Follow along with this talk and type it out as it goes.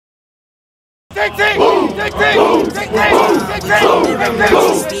Maybe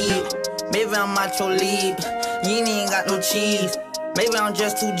I'm out your league. You ain't got no cheese. Maybe I'm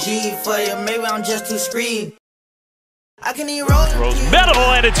just too G for you. Maybe I'm just too screed. I can eat rolls.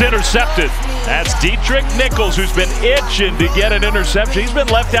 Middle, and it's intercepted. That's Dietrich Nichols, who's been itching to get an interception. He's been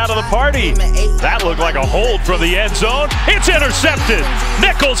left out of the party. That looked like a hold from the end zone. It's intercepted.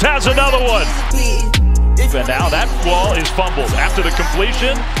 Nichols has another one. And now that ball is fumbled after the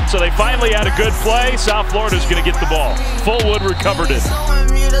completion. So they finally had a good play. South Florida's going to get the ball. Fullwood recovered it.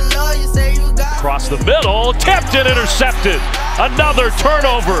 Across the middle, tipped and intercepted. Another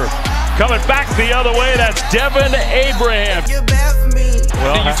turnover. Coming back the other way, that's Devin Abraham.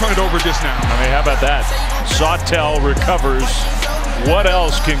 Well, you turn it over just now. I mean, how about that? Sawtell recovers. What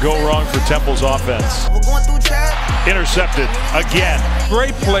else can go wrong for Temple's offense? Intercepted again.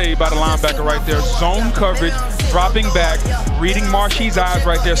 Great play by the linebacker right there. Zone coverage, dropping back, reading Marshy's eyes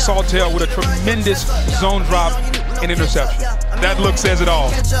right there. Sawtell with a tremendous zone drop and interception. That look says it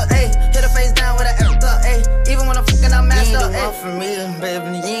all.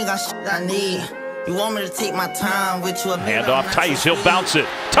 You want me to take my time with you? Hand off Tice, he'll bounce it.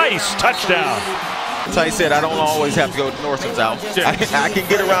 Tice, touchdown. Tice said, I don't always have to go north and south. I can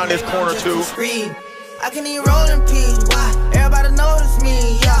get around this corner too. I can even roll in peace. Why? Everybody notice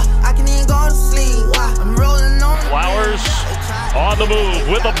me. Yeah, I can even go to sleep. Why? I'm rolling on. Flowers on the move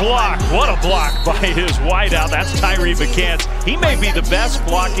with a block. What a block by his wideout. That's Tyree McCants. He may be the best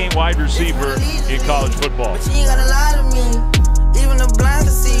blocking wide receiver in college football. But you ain't gotta lie to me. Even the blind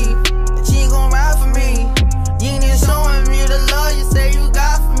can see that you ain't gonna ride for me. You ain't even showing me the love you say you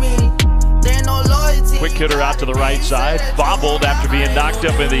got for me. There ain't no loyalty. Quick hitter out to the right side. Bobbled after being knocked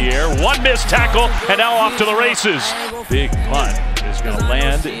up in the air. One missed tackle, and now off to the races. Big punt is going to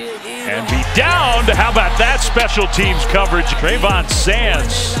land and be downed. How about that special teams coverage? Trayvon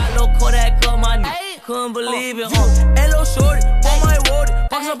Sands. Couldn't believe it.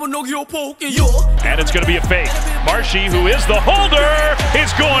 And it's going to be a fake. Marshy, who is the holder,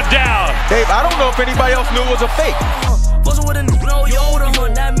 is going down. Dave, I don't know if anybody else knew it was a fake.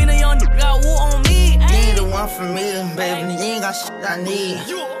 For me, baby, you ain't got shit I need.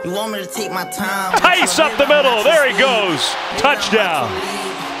 You want me to take my time? Tice up the middle. There he goes. Touchdown.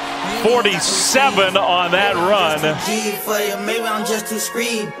 47 on that run. Maybe I'm just too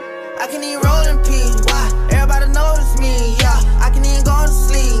screed. I can even roll in peace. Why? Everybody notice me. Yeah, I can even go to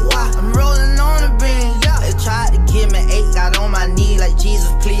sleep. Why? I'm rolling on the beam. They tried to give me 8, got on my knee like Jesus,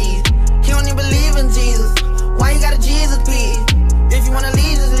 please. He don't even believe in Jesus. Why you got a Jesus, please? If you wanna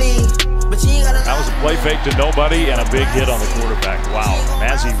leave, just leave. That was a play fake to nobody and a big hit on the quarterback. Wow.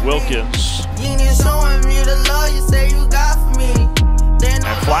 Mazzy Wilkins.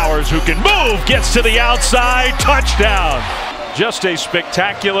 And Flowers, who can move, gets to the outside. Touchdown. Just a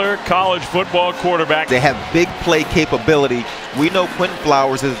spectacular college football quarterback. They have big play capability. We know Quentin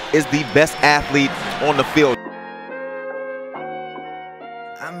Flowers is the best athlete on the field.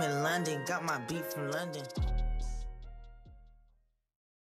 I'm in London, got my beat from London.